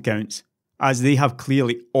chromosome counts, as they have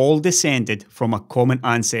clearly all descended from a common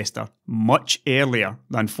ancestor much earlier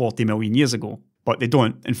than 40 million years ago. But they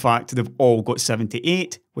don't. In fact, they've all got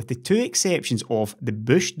 78, with the two exceptions of the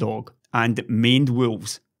bush dog and maned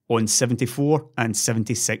wolves on 74 and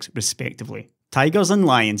 76 respectively. Tigers and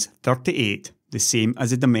lions, 38, the same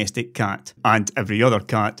as a domestic cat, and every other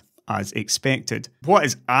cat, as expected. What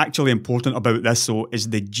is actually important about this though is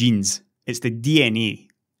the genes. It's the DNA,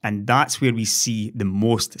 and that's where we see the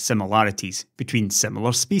most similarities between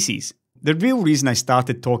similar species. The real reason I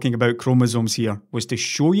started talking about chromosomes here was to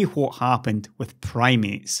show you what happened with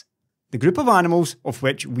primates. The group of animals of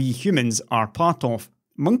which we humans are part of.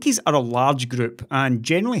 Monkeys are a large group and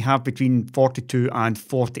generally have between 42 and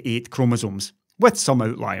 48 chromosomes, with some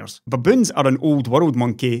outliers. Baboons are an old world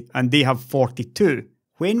monkey and they have 42.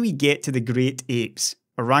 When we get to the great apes,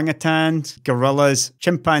 orangutans, gorillas,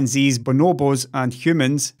 chimpanzees, bonobos and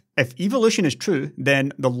humans, if evolution is true,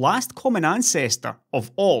 then the last common ancestor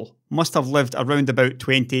of all must have lived around about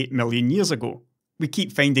 20 million years ago. We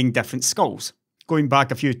keep finding different skulls, going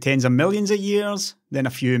back a few tens of millions of years, then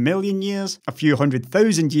a few million years, a few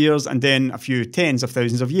 100,000 years, and then a few tens of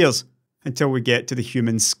thousands of years, until we get to the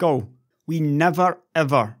human skull. We never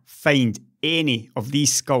ever find any of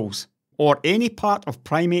these skulls, or any part of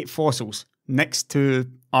primate fossils, next to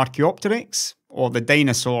Archaeopteryx, or the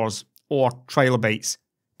dinosaurs, or trilobites,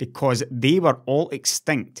 because they were all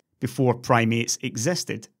extinct before primates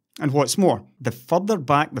existed. And what's more, the further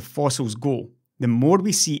back the fossils go, the more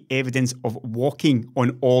we see evidence of walking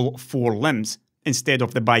on all four limbs, instead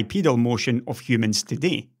of the bipedal motion of humans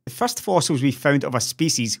today. The first fossils we found of a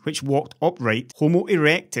species which walked upright, Homo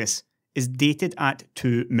erectus, is dated at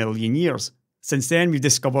 2 million years. Since then we've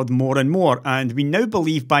discovered more and more, and we now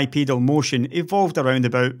believe bipedal motion evolved around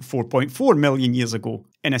about 4.4 million years ago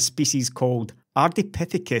in a species called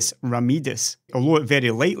Ardipithecus ramidus. Although it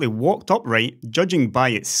very likely walked upright, judging by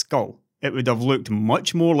its skull, it would have looked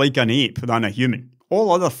much more like an ape than a human.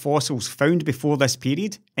 All other fossils found before this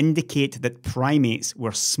period indicate that primates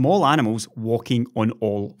were small animals walking on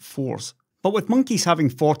all fours. But with monkeys having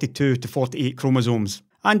 42 to 48 chromosomes,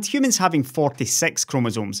 and humans having 46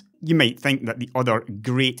 chromosomes, you might think that the other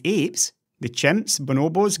great apes, the chimps,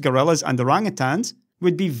 bonobos, gorillas and orangutans,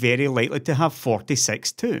 would be very likely to have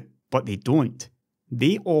 46 too. But they don't.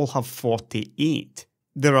 They all have 48.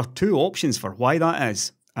 There are two options for why that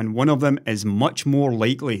is, and one of them is much more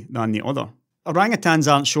likely than the other.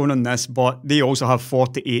 Orangutans aren't shown on this, but they also have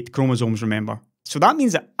 48 chromosomes, remember. So that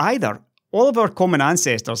means that either all of our common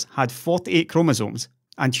ancestors had 48 chromosomes,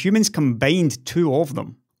 and humans combined 2 of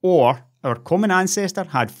them, or our common ancestor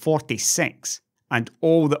had 46, and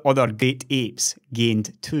all the other great apes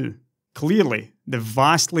gained 2. Clearly, the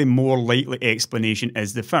vastly more likely explanation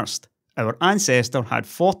is the first. Our ancestor had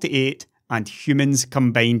 48, and humans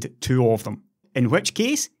combined 2 of them. In which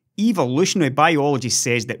case, evolutionary biology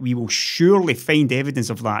says that we will surely find evidence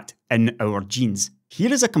of that in our genes.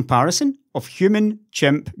 Here is a comparison of human,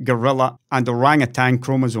 chimp, gorilla and orangutan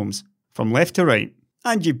chromosomes from left to right.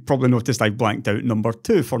 And you've probably noticed I've blanked out number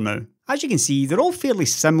 2 for now. As you can see, they're all fairly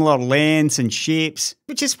similar lengths and shapes,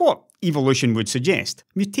 which is what evolution would suggest.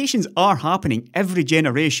 Mutations are happening every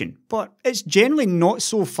generation, but it's generally not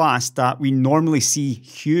so fast that we normally see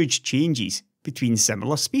huge changes between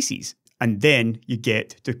similar species. And then you get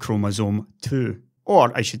to chromosome 2.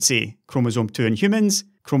 Or I should say, chromosome 2 in humans,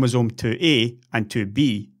 chromosome 2A and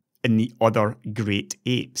 2B in the other great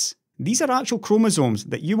apes. These are actual chromosomes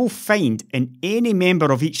that you will find in any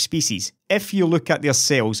member of each species if you look at their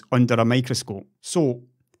cells under a microscope. So,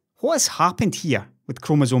 what has happened here with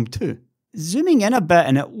chromosome 2? Zooming in a bit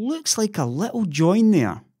and it looks like a little join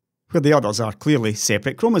there, where the others are clearly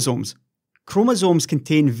separate chromosomes. Chromosomes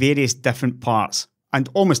contain various different parts, and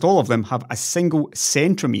almost all of them have a single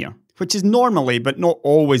centromere, which is normally but not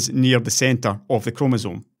always near the centre of the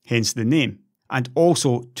chromosome, hence the name, and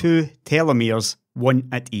also 2 telomeres, one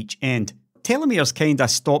at each end. Telomeres kinda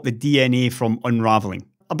stop the DNA from unravelling,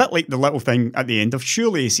 a bit like the little thing at the end of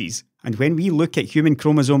shoelaces. And when we look at human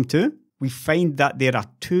chromosome 2, we find that there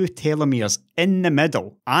are 2 telomeres in the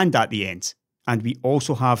middle and at the ends, and we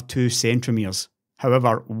also have 2 centromeres.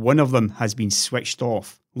 However, one of them has been switched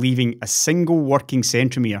off, leaving a single working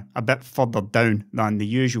centromere a bit further down than the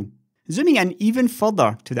usual. Zooming in even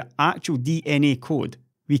further to the actual DNA code,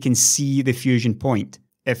 we can see the fusion point.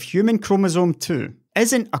 If human chromosome 2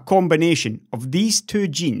 isn't a combination of these 2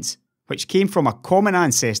 genes, which came from a common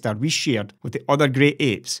ancestor we shared with the other great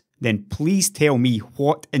apes, then please tell me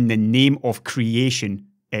what in the name of creation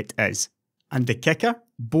it is. And the kicker?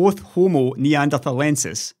 Both Homo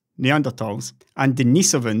neanderthalensis, Neanderthals, and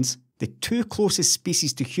Denisovans, the 2 closest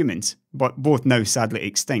species to humans, but both now sadly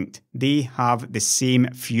extinct, they have the same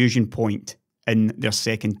fusion point in their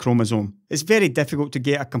second chromosome. It's very difficult to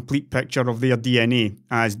get a complete picture of their DNA,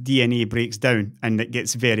 as DNA breaks down and it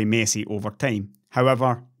gets very messy over time.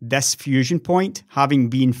 However, this fusion point having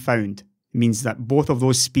been found means that both of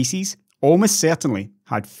those species almost certainly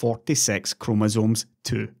had 46 chromosomes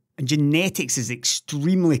too. And genetics is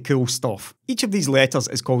extremely cool stuff. Each of these letters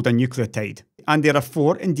is called a nucleotide, and there are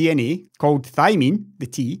 4 in DNA called thymine, the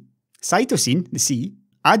T, cytosine, the C,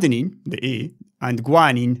 adenine, the A, and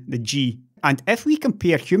guanine, the G. And if we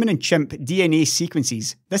compare human and chimp DNA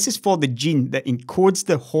sequences, this is for the gene that encodes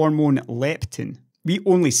the hormone leptin. We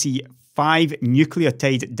only see 5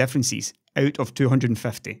 nucleotide differences out of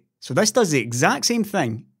 250. So this does the exact same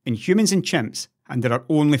thing in humans and chimps, and there are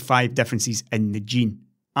only 5 differences in the gene.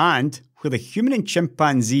 And where the human and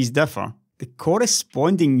chimpanzees differ, the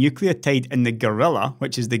corresponding nucleotide in the gorilla,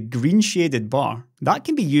 which is the green shaded bar, that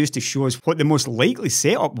can be used to show us what the most likely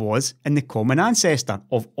setup was in the common ancestor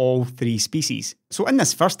of all 3 species. So in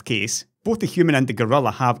this first case, both the human and the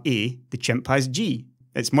gorilla have A, the chimp has G.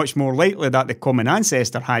 It's much more likely that the common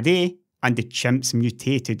ancestor had A and the chimps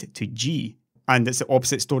mutated to G. And it's the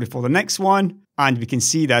opposite story for the next one, and we can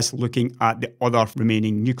see this looking at the other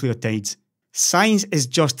remaining nucleotides. Science is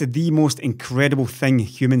just the most incredible thing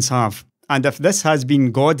humans have. And if this has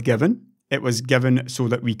been God-given, it was given so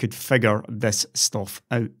that we could figure this stuff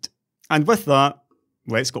out. And with that,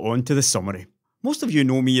 let's go on to the summary. Most of you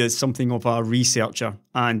know me as something of a researcher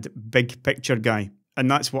and big picture guy, and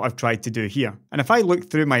that's what I've tried to do here. And if I look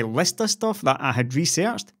through my list of stuff that I had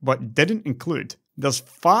researched but didn't include, there's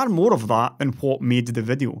far more of that than what made the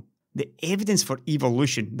video. The evidence for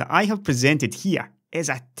evolution that I have presented here is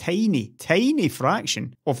a tiny, tiny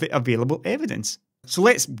fraction of the available evidence. So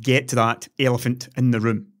let's get to that elephant in the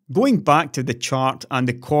room. Going back to the chart and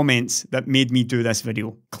the comments that made me do this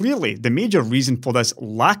video, clearly the major reason for this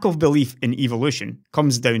lack of belief in evolution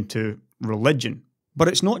comes down to religion. But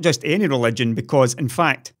it's not just any religion, because in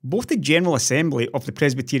fact, both the General Assembly of the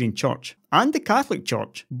Presbyterian Church and the Catholic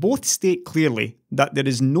Church both state clearly that there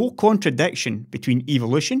is no contradiction between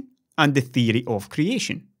evolution and the theory of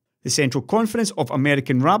creation. The Central Conference of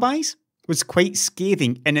American Rabbis was quite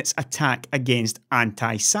scathing in its attack against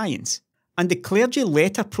anti-science. And the Clergy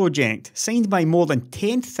Letter Project, signed by more than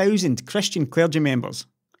 10,000 Christian clergy members,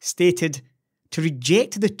 stated, "To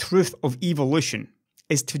reject the truth of evolution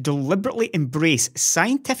is to deliberately embrace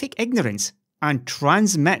scientific ignorance and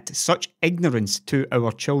transmit such ignorance to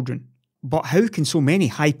our children." But how can so many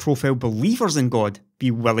high-profile believers in God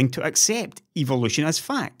be willing to accept evolution as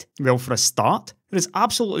fact? Well, for a start, there is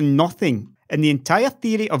absolutely nothing in the entire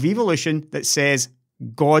theory of evolution that says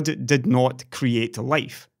God did not create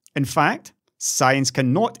life. In fact, science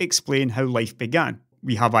cannot explain how life began.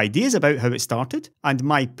 We have ideas about how it started, and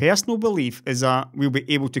my personal belief is that we'll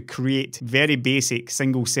be able to create very basic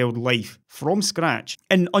single-celled life from scratch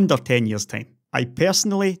in under 10 years' time. I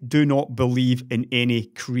personally do not believe in any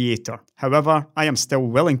creator. However, I am still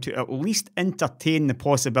willing to at least entertain the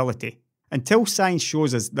possibility until science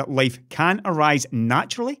shows us that life can arise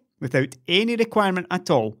naturally without any requirement at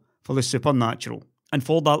all for the supernatural. And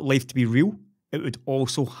for that life to be real, it would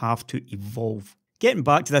also have to evolve. Getting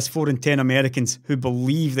back to this 4 in 10 Americans who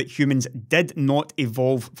believe that humans did not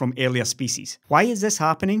evolve from earlier species. Why is this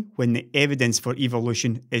happening when the evidence for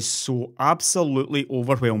evolution is so absolutely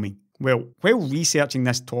overwhelming? Well, while researching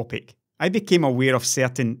this topic, I became aware of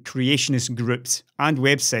certain creationist groups and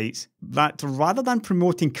websites that, rather than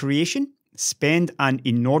promoting creation, spend an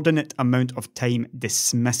inordinate amount of time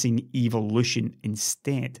dismissing evolution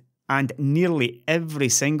instead. And nearly every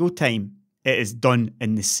single time, it is done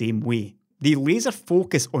in the same way. They laser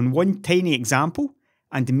focus on one tiny example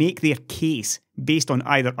and make their case based on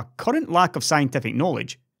either a current lack of scientific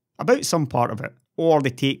knowledge about some part of it, or they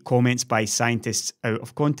take comments by scientists out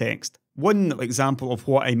of context. One little example of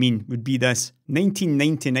what I mean would be this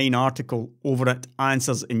 1999 article over at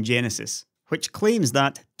Answers in Genesis, which claims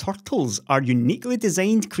that turtles are uniquely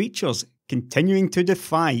designed creatures continuing to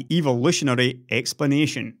defy evolutionary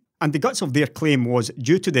explanation. And the guts of their claim was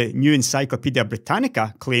due to the New Encyclopedia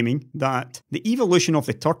Britannica claiming that the evolution of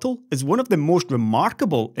the turtle is one of the most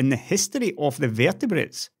remarkable in the history of the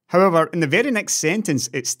vertebrates. However, in the very next sentence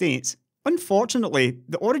it states, "Unfortunately,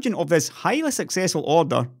 the origin of this highly successful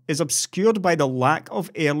order is obscured by the lack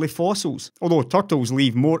of early fossils, although turtles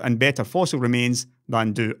leave more and better fossil remains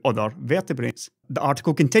than do other vertebrates." The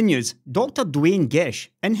article continues, Dr. Duane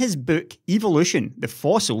Gish, in his book Evolution, The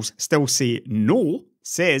Fossils Still Say No,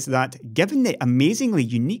 says that given the amazingly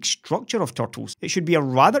unique structure of turtles, it should be a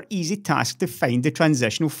rather easy task to find the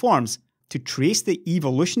transitional forms, to trace the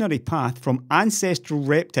evolutionary path from ancestral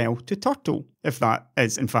reptile to turtle, if that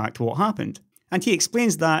is in fact what happened. And he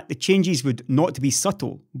explains that the changes would not be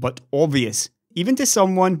subtle, but obvious, even to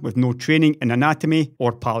someone with no training in anatomy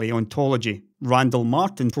or paleontology. Randall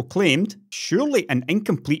Martin proclaimed, "Surely an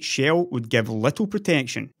incomplete shell would give little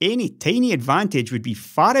protection. Any tiny advantage would be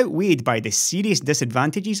far outweighed by the serious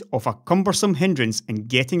disadvantages of a cumbersome hindrance in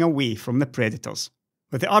getting away from the predators."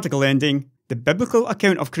 With the article ending, the biblical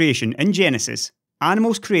account of creation in Genesis,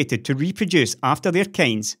 animals created to reproduce after their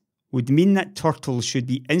kinds, would mean that turtles should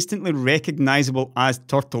be instantly recognisable as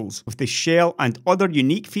turtles, with the shell and other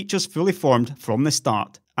unique features fully formed from the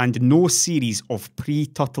start, and no series of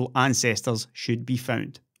pre-turtle ancestors should be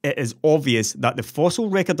found. It is obvious that the fossil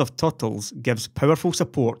record of turtles gives powerful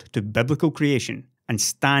support to biblical creation and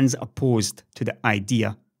stands opposed to the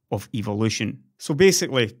idea of evolution. So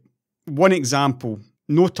basically, one example,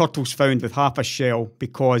 no turtles found with half a shell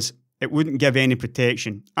because it wouldn't give any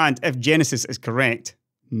protection, and if Genesis is correct,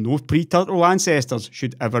 no pre-turtle ancestors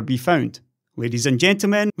should ever be found. Ladies and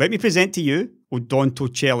gentlemen, let me present to you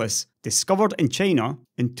Odontochelys, discovered in China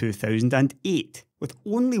in 2008, with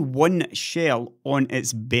only one shell on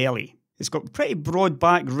its belly. It's got pretty broad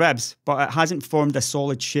back ribs, but it hasn't formed a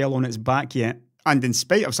solid shell on its back yet. And in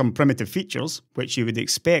spite of some primitive features, which you would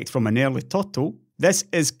expect from an early turtle, this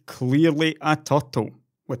is clearly a turtle,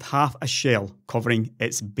 with half a shell covering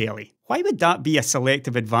its belly. Why would that be a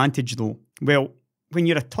selective advantage though? Well, when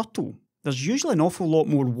you're a turtle, there's usually an awful lot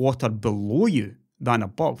more water below you than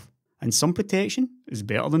above, and some protection is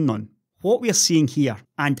better than none. What we're seeing here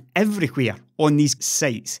and everywhere on these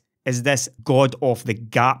sites is this God of the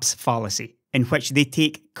gaps fallacy, in which they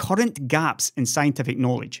take current gaps in scientific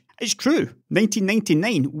knowledge. It's true,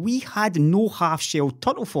 1999 we had no half-shelled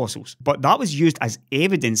turtle fossils, but that was used as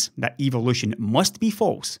evidence that evolution must be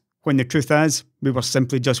false, when the truth is, we were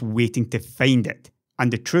simply just waiting to find it.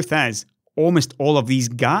 And the truth is, almost all of these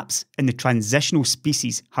gaps in the transitional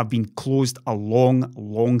species have been closed a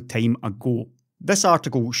long time ago. This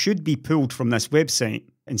article should be pulled from this website,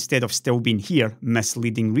 instead of still being here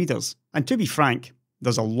misleading readers. And to be frank,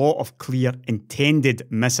 there's a lot of clear intended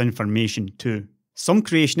misinformation too. Some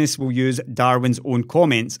creationists will use Darwin's own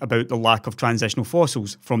comments about the lack of transitional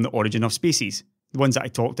fossils from the origin of species, the ones that I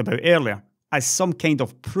talked about earlier, as some kind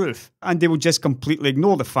of proof, and they will just completely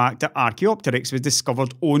ignore the fact that Archaeopteryx was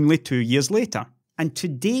discovered only 2 years later. And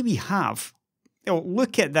today we have,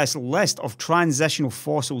 look at this list of transitional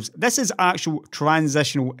fossils. This is actual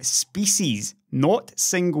transitional species, not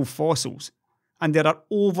single fossils. And there are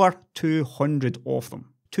over 200 of them.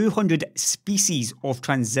 200 species of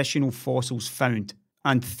transitional fossils found,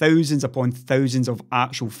 and thousands upon thousands of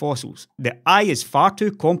actual fossils. The eye is far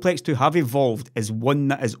too complex to have evolved is one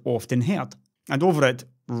that is often heard. And over at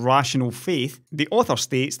Rational Faith, the author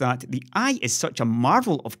states that the eye is such a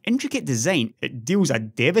marvel of intricate design, it deals a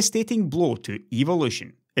devastating blow to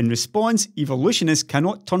evolution. In response, evolutionists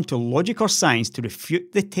cannot turn to logic or science to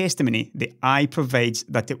refute the testimony the eye provides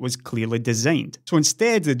that it was clearly designed. So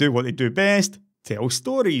instead, they do what they do best, tell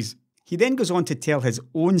stories. He then goes on to tell his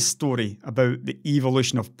own story about the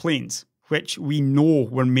evolution of planes, which we know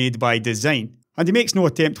were made by design. And he makes no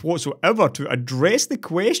attempt whatsoever to address the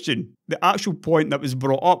question, the actual point that was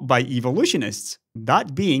brought up by evolutionists.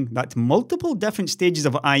 That being that multiple different stages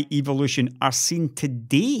of eye evolution are seen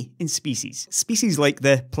today in species. Species like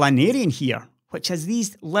the planarian here, which has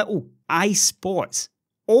these little eye spots.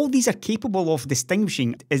 All these are capable of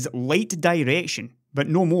distinguishing is light direction, but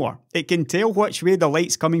no more. It can tell which way the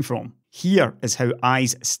light's coming from. Here is how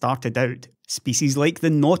eyes started out. Species like the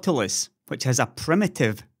nautilus, which has a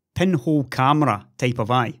primitive pinhole camera type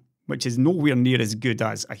of eye, which is nowhere near as good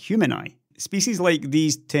as a human eye. Species like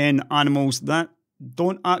these 10 animals that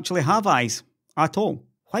don't actually have eyes at all.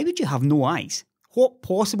 Why would you have no eyes? What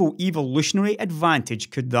possible evolutionary advantage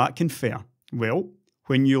could that confer? Well,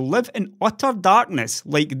 when you live in utter darkness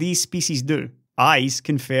like these species do, eyes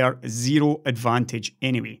confer zero advantage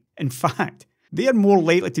anyway. In fact, they are more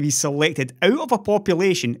likely to be selected out of a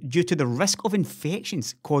population due to the risk of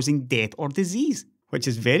infections causing death or disease, which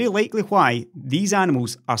is very likely why these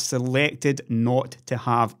animals are selected not to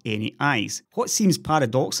have any eyes. What seems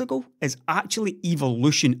paradoxical is actually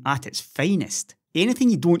evolution at its finest. Anything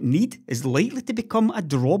you don't need is likely to become a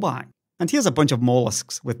drawback. And here's a bunch of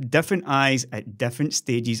mollusks with different eyes at different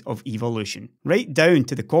stages of evolution, right down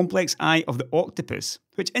to the complex eye of the octopus,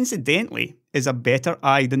 which incidentally is a better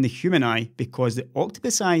eye than the human eye because the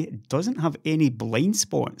octopus eye doesn't have any blind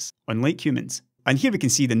spots, unlike humans. And here we can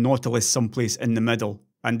see the nautilus someplace in the middle,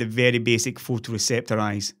 and the very basic photoreceptor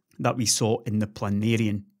eyes that we saw in the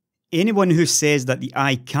planarian. Anyone who says that the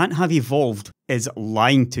eye can't have evolved is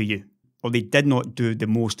lying to you, or they did not do the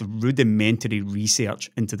most rudimentary research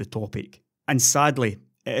into the topic. And sadly,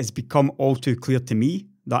 it has become all too clear to me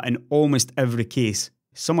that in almost every case,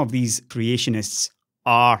 some of these creationists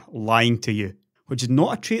are lying to you, which is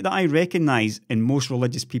not a trait that I recognise in most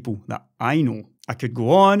religious people that I know. I could go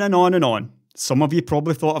on and on and on. Some of you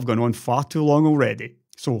probably thought I've gone on far too long already,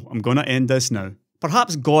 so I'm going to end this now.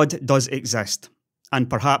 Perhaps God does exist, and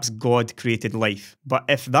perhaps God created life. But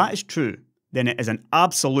if that is true, then it is an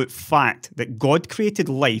absolute fact that God created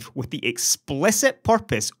life with the explicit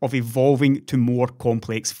purpose of evolving to more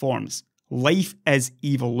complex forms. Life is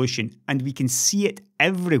evolution, and we can see it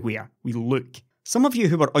everywhere we look. Some of you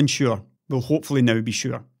who were unsure will hopefully now be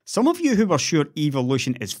sure. Some of you who were sure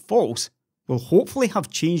evolution is false will hopefully have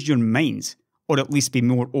changed your minds, or at least be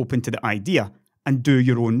more open to the idea, and do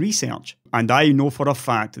your own research. And I know for a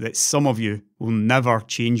fact that some of you will never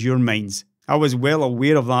change your minds. I was well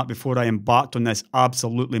aware of that before I embarked on this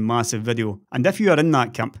absolutely massive video, and if you are in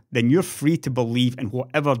that camp, then you're free to believe in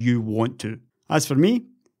whatever you want to. As for me,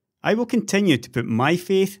 I will continue to put my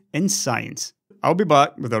faith in science. I'll be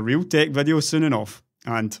back with a real tech video soon enough,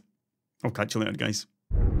 and I'll catch you later, guys.